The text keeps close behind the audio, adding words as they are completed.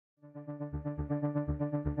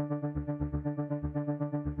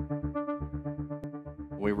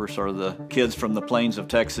We were sort of the kids from the plains of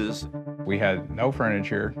Texas. We had no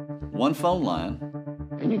furniture. One phone line.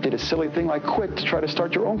 And you did a silly thing like quit to try to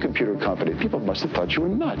start your own computer company. People must have thought you were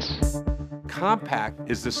nuts. Compaq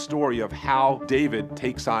is the story of how David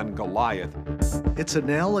takes on Goliath. It's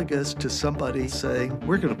analogous to somebody saying,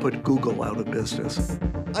 we're going to put Google out of business.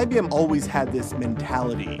 IBM always had this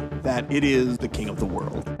mentality that it is the king of the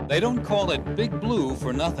world. They don't call it Big Blue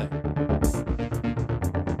for nothing.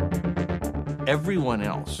 Everyone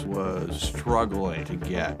else was struggling to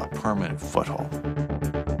get a permanent foothold.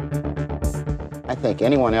 I think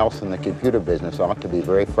anyone else in the computer business ought to be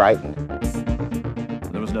very frightened.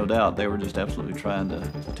 There was no doubt they were just absolutely trying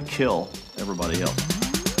to kill everybody else.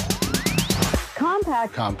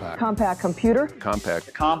 Compaq Computer.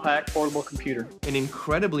 Compaq portable computer. An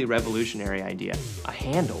incredibly revolutionary idea. A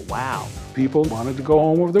handle, wow. People wanted to go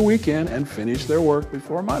home over the weekend and finish their work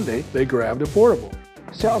before Monday. They grabbed a portable.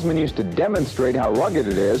 Salesmen used to demonstrate how rugged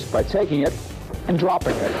it is by taking it and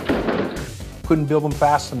dropping it. Couldn't build them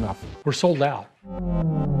fast enough. We're sold out.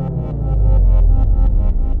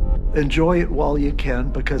 Enjoy it while you can,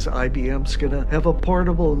 because IBM's going to have a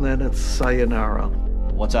portable and then it's sayonara.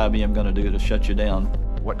 What's IBM going to do to shut you down?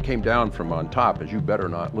 What came down from on top is you better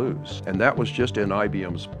not lose. And that was just in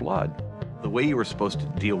IBM's blood. The way you were supposed to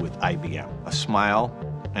deal with IBM, a smile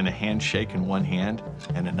and a handshake in one hand,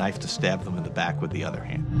 and a knife to stab them in the back with the other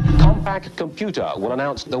hand. Compaq Computer will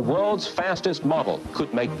announce the world's fastest model.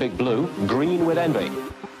 Could make Big Blue green with envy.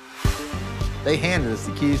 They handed us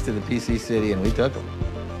the keys to the PC City and we took them.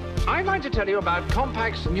 I'd like to tell you about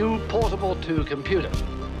Compaq's new portable 2 computer.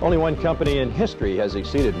 Only one company in history has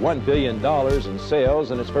exceeded $1 billion in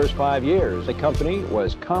sales in its first 5 years. The company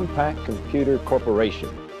was Compaq Computer Corporation.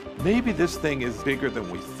 Maybe this thing is bigger than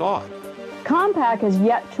we thought. Compaq has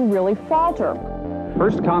yet to really falter.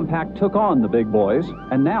 First, Compaq took on the big boys,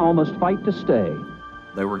 and now must fight to stay.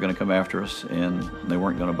 They were going to come after us, and they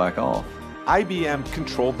weren't going to back off. IBM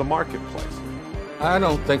controlled the marketplace. I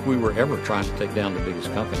don't think we were ever trying to take down the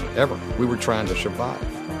biggest company, ever. We were trying to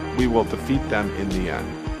survive. We will defeat them in the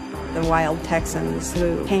end. The wild Texans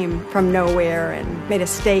who came from nowhere and made a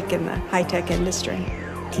stake in the high-tech industry.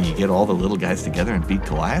 Can you get all the little guys together and beat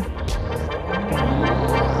Goliath?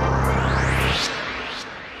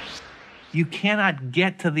 You cannot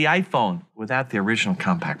get to the iPhone without the original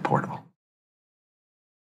Compaq portable.